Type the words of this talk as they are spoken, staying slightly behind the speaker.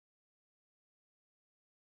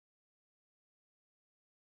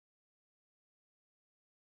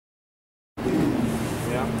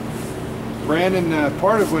Brandon,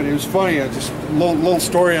 part of it was funny. Just a little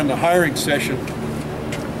story on the hiring session.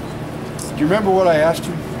 Do you remember what I asked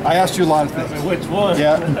you? I asked you a lot of things. Which one?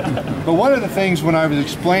 Yeah. But one of the things when I was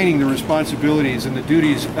explaining the responsibilities and the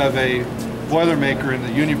duties of a Boilermaker in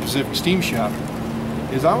the Union Pacific Steam Shop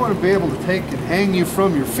is I want to be able to take and hang you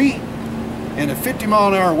from your feet in a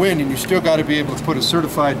 50-mile-an-hour wind, and you still got to be able to put a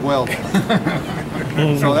certified weld.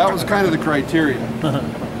 So that was kind of the criteria.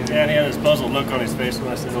 Yeah, and he had this puzzled look on his face when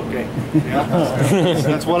I said, okay. Yeah,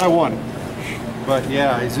 that's what I wanted. But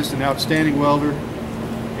yeah, he's just an outstanding welder,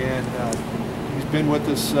 and he's been with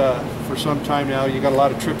us for some time now. You got a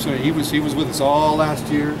lot of trips in it. He was with us all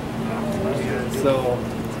last year. So,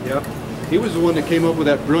 yep. He was the one that came up with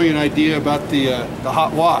that brilliant idea about the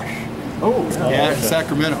hot wash. Oh, yeah, in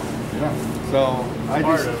Sacramento. Yeah. So I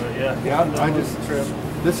part just, of it, yeah. Yeah, I just,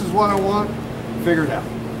 this is what I want, figure it out.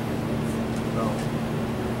 So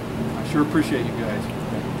I sure appreciate you guys.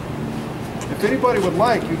 If anybody would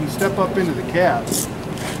like, you can step up into the cab. If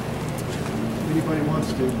anybody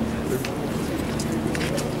wants to.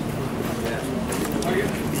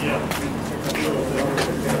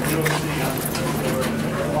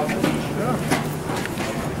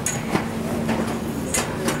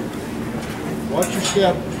 Watch your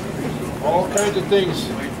step. All kinds of things.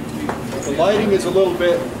 The lighting is a little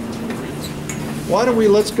bit. Why don't we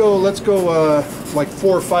let's go like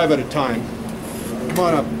 4 or 5 at a time. Come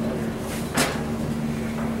on up.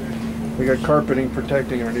 We got carpeting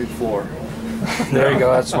protecting our new floor. There you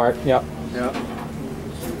go. That's smart. Yep. Yeah.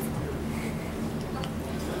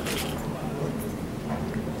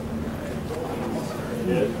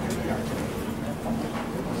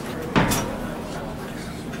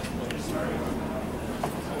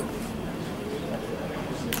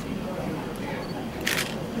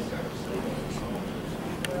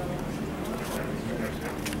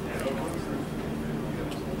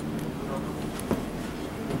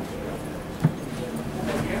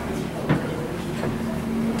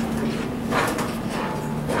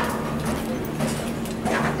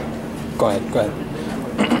 Go ahead. Go ahead.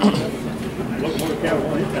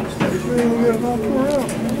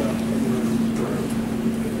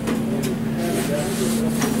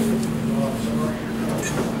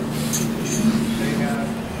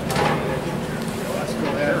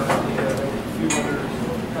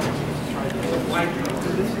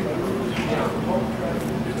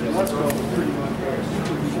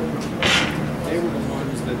 They were the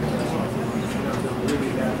ones that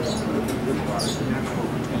really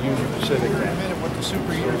the Union Pacific. In a minute, what the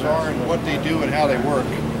superheaters are and what they do and how they work.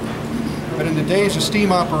 But in the days of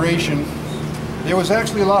steam operation, there was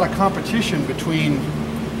actually a lot of competition between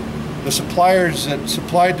the suppliers that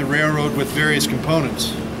supplied the railroad with various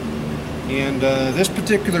components. And this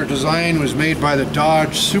particular design was made by the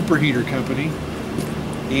Dodge Superheater Company.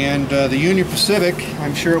 And the Union Pacific,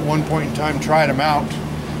 I'm sure at one point in time, tried them out.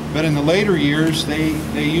 But in the later years, they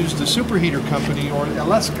used the Superheater Company, or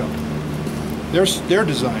Alesco, their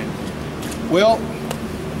design. Well,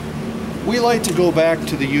 we like to go back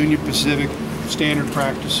to the Union Pacific standard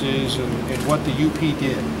practices and what the UP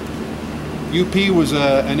did. UP was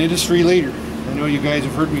an industry leader. I know you guys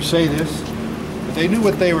have heard me say this, but they knew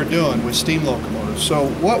what they were doing with steam locomotives. So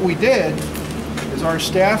what we did is our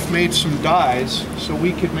staff made some dies so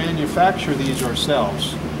we could manufacture these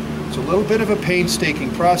ourselves. It's a little bit of a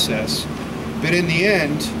painstaking process, but in the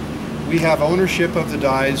end, we have ownership of the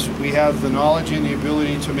dies, we have the knowledge and the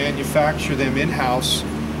ability to manufacture them in-house,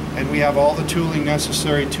 and we have all the tooling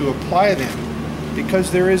necessary to apply them,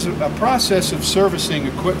 because there is a process of servicing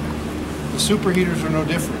equipment. The superheaters are no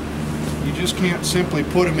different. You just can't simply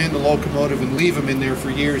put them in the locomotive and leave them in there for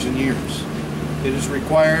years and years. It is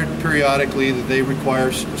required periodically that they require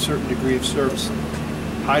a certain degree of servicing.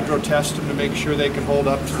 Hydro test them to make sure they can hold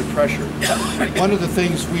up to the pressure. One of the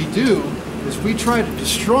things we do is we try to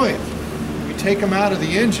destroy them. We take them out of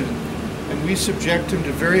the engine and we subject them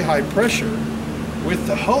to very high pressure with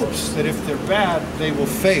the hopes that if they're bad, they will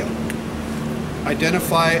fail.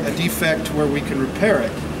 Identify a defect where we can repair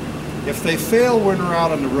it. If they fail when we're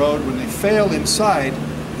out on the road, when they fail inside,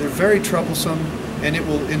 they're very troublesome, and it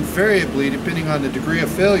will invariably, depending on the degree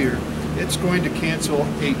of failure, it's going to cancel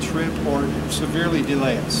a trip or severely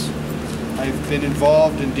delay us. I've been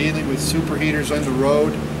involved in dealing with superheaters on the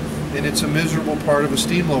road, and it's a miserable part of a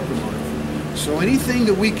steam locomotive. So anything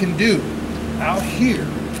that we can do out here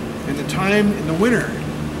in the time in the winter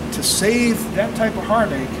to save that type of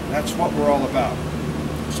heartache, that's what we're all about.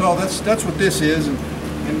 So that's what this is, and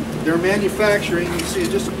they're manufacturing, you see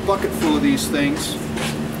just a bucket full of these things,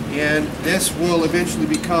 and this will eventually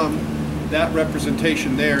become that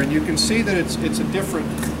representation there, and you can see that it's a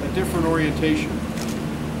different orientation.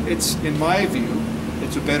 it's, in my view,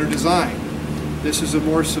 it's a better design. This is a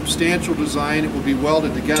more substantial design. It will be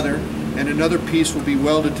welded together, and another piece will be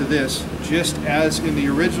welded to this, just as in the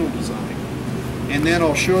original design. And then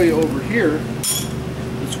I'll show you over here.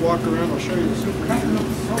 Let's walk around. I'll show you the superheater.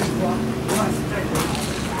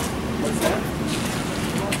 What's that?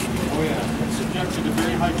 Oh yeah, it's subjected to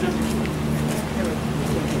very high temperature.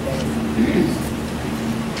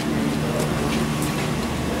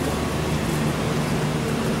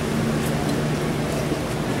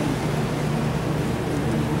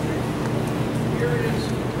 Here is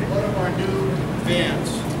one of our new fans.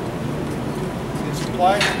 It's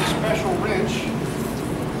applied with a special wrench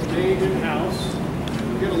made in-house.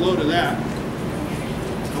 Get a load of that.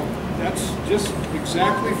 That's just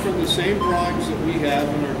exactly from the same drawings that we have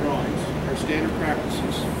in our drawings, our standard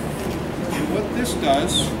practices. And what this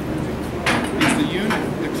does is the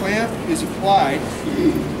unit, the clamp is applied.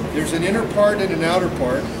 There's an inner part and an outer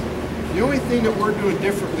part. The only thing that we're doing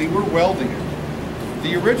differently, we're welding it.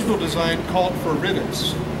 The original design called for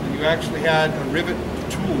rivets. And you actually had a rivet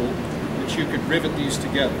tool that you could rivet these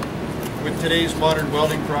together. With today's modern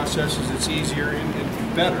welding processes, it's easier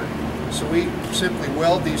and better. So we simply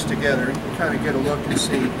weld these together. You can kind of get a look and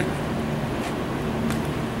see.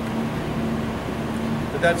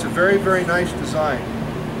 But that's a very, very nice design.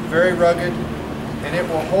 Very rugged, and it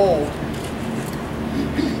will hold.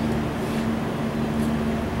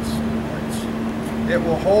 It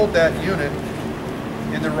will hold that unit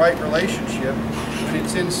in the right relationship when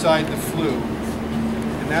it's inside the flue.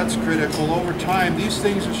 And that's critical. Over time, these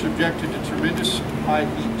things are subjected to tremendous high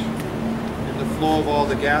heat in the flow of all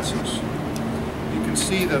the gases. You can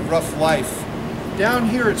see the rough life. Down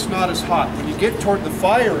here, it's not as hot. When you get toward the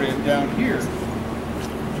fire end down here,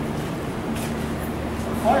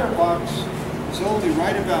 the firebox is only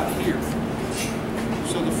right about here.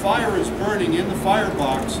 So the fire is burning in the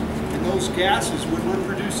firebox, and those gases, when we're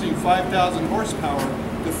producing 5,000 horsepower,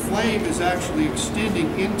 the flame is actually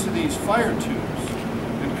extending into these fire tubes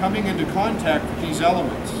and coming into contact with these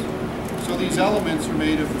elements. So these elements are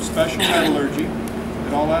made of special metallurgy.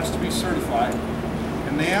 It all has to be certified,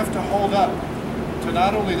 and they have to hold up to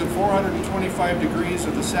not only the 425 degrees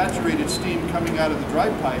of the saturated steam coming out of the dry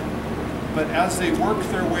pipe, but as they work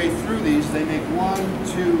their way through these, they make 1,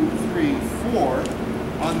 2, 3, 4.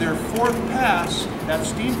 On their fourth pass, that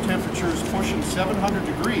steam temperature is pushing 700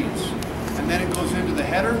 degrees, and then it goes into the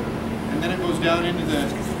header, and then it goes down into the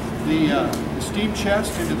steam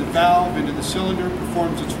chest, into the valve, into the cylinder,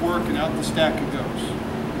 performs its work, and out the stack it goes.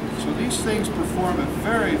 So these things perform a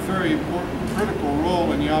very, very important, critical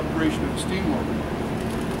role in the operation of the steam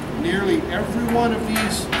locomotive. Nearly every one of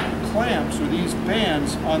these clamps or these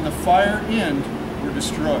bands on the fire end were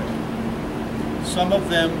destroyed. Some of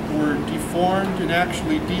them were deformed and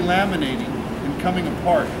actually delaminating and coming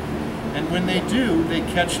apart. And when they do, they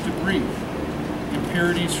catch debris.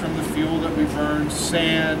 Impurities from the fuel that we burned,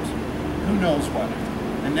 sand, who knows what.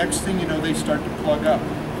 And next thing you know, they start to plug up.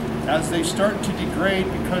 As they start to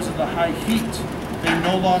degrade because of the high heat, they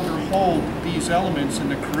no longer hold these elements in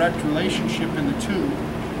the correct relationship in the tube.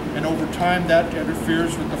 And over time, that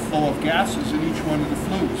interferes with the flow of gases in each one of the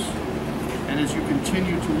flues. And as you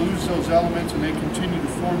continue to lose those elements and they continue to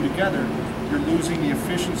form together, you're losing the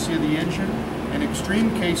efficiency of the engine. In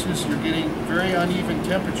extreme cases, you're getting very uneven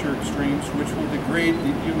temperature extremes, which will degrade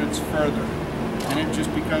the units further. And it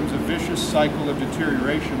just becomes a vicious cycle of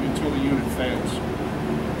deterioration until the unit fails.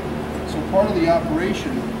 So part of the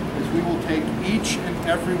operation is we will take each and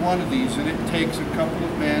every one of these, and it takes a couple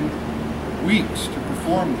of men weeks to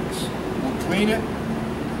perform this. We'll clean it,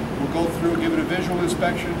 we'll go through, give it a visual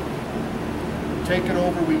inspection, take it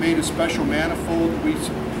over. We made a special manifold. We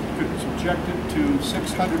could subject it to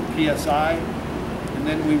 600 psi, and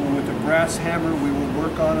then we will, with a brass hammer, we will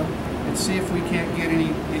work on them and see if we can't get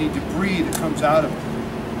any debris that comes out of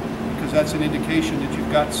it, because that's an indication that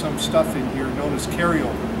you've got some stuff in here known as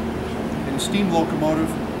carryover. In a steam locomotive,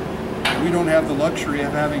 we don't have the luxury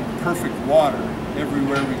of having perfect water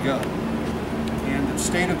everywhere we go. And the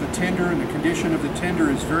state of the tender and the condition of the tender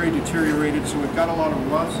is very deteriorated, so we've got a lot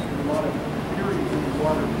of rust and a lot of impurities in the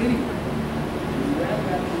water anyway. When you add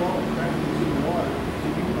that to all the practices in the water,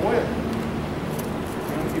 you boil it.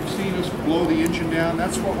 And you've seen us blow the engine down.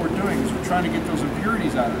 That's what we're doing, is we're trying to get those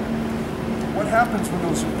impurities out of it. What happens when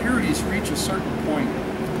those impurities reach a certain point?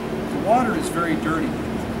 The water is very dirty,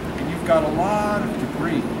 and you've got a lot of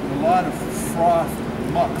debris, a lot of froth,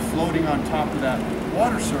 muck floating on top of that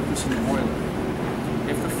water surface in the boiler.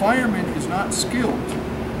 If the fireman is not skilled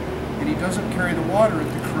and he doesn't carry the water at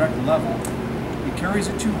the correct level, he carries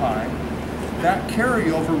it too high, that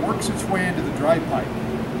carryover works its way into the dry pipe.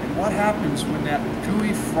 And And what happens when that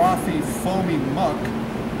gooey, frothy, foamy muck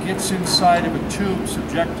gets inside of a tube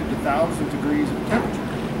subjected to 1,000 degrees of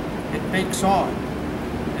temperature? It bakes on.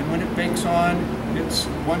 And when it bakes on, it's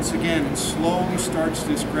once again, it slowly starts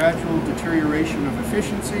this gradual deterioration of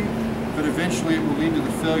efficiency, but eventually it will lead to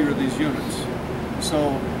the failure of these units.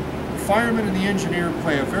 So the fireman and the engineer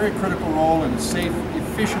play a very critical role in the safe,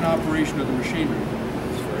 efficient operation of the machinery.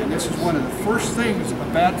 And this is one of the first things a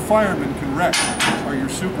bad fireman can wreck are your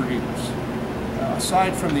superheaters.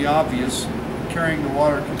 Aside from the obvious, carrying the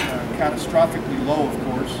water catastrophically low, of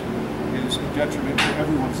course, is a detriment to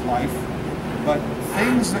everyone's life. But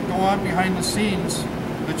things that go on behind the scenes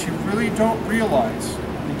that you really don't realize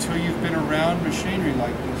until you've been around machinery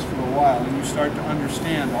like this for a while and you start to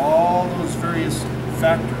understand all those various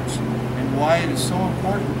factors and why it is so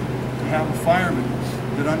important to have a fireman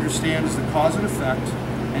that understands the cause and effect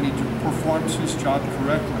and he performs his job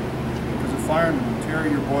correctly. Because a fireman will tear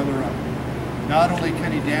your boiler up. Not only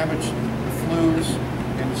can he damage the flues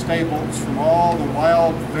and the stay bolts from all the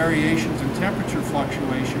wild variations in temperature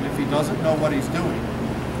fluctuation if he doesn't know what he's doing.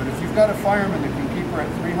 But if you've got a fireman that can keep her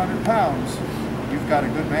at 300 pounds, you've got a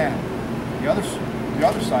good man. The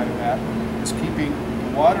other side of that is keeping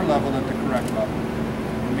the water level at the correct level.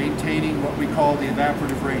 And maintaining what we call the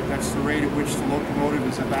evaporative rate. That's the rate at which the locomotive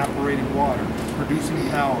is evaporating water, producing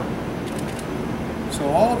power. So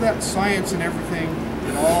all of that science and everything,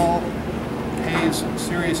 it all pays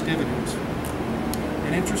serious dividends.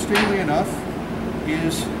 And interestingly enough,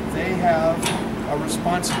 is they have a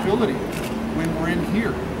responsibility when we're in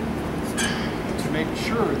here to make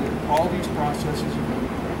sure that all these processes are done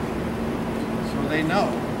correctly. So they know.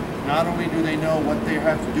 Not only do they know what they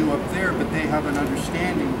have to do up there, but they have an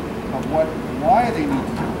understanding of why they need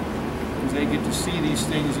to do it. Because they get to see these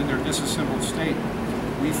things in their disassembled state.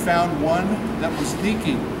 We found one that was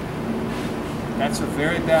leaking. That's a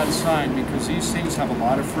very bad sign because these things have a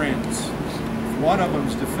lot of friends. If one of them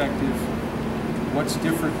is defective, what's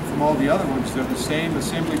different from all the other ones? They're the same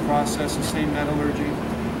assembly process, the same metallurgy.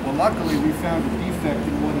 Well, luckily we found a defect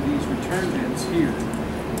in one of these return vents here,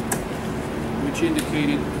 which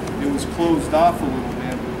indicated it was closed off a little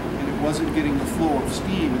bit and it wasn't getting the flow of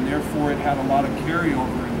steam, and therefore it had a lot of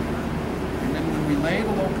carryover in there. And then when we lay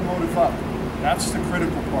the locomotive up, that's the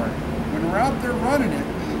critical part. When we're out there running it,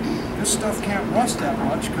 this stuff can't rust that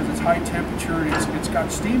much because it's high temperature and it's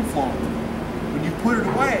got steam flowing. When you put it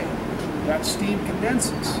away, that steam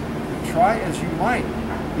condenses. Try as you might,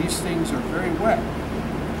 these things are very wet.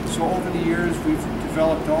 So over the years, we've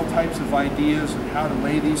developed all types of ideas on how to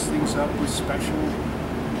lay these things up with special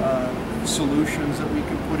solutions that we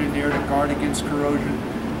can put in there to guard against corrosion.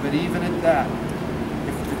 But even at that,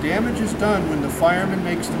 if the damage is done when the fireman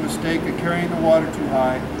makes the mistake of carrying the water too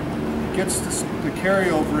high, gets the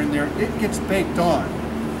carryover in there, it gets baked on,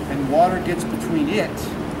 and water gets between it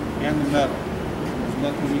and the metal. There's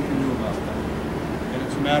nothing we can do about that. And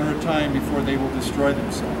it's a matter of time before they will destroy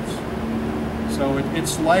themselves. So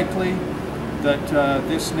it's likely that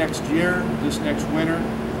this next year, this next winter,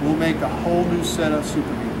 we'll make a whole new set of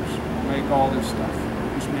superheaters. We'll make all this stuff.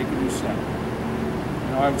 Just make a new set.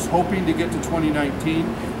 You know, I was hoping to get to 2019.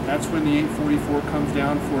 That's when the 844 comes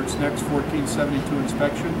down for its next 1472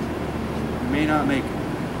 inspection. We may not make it.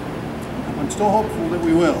 I'm still hopeful that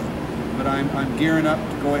we will, but I'm gearing up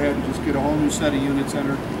to go ahead and just get a whole new set of units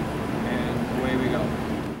entered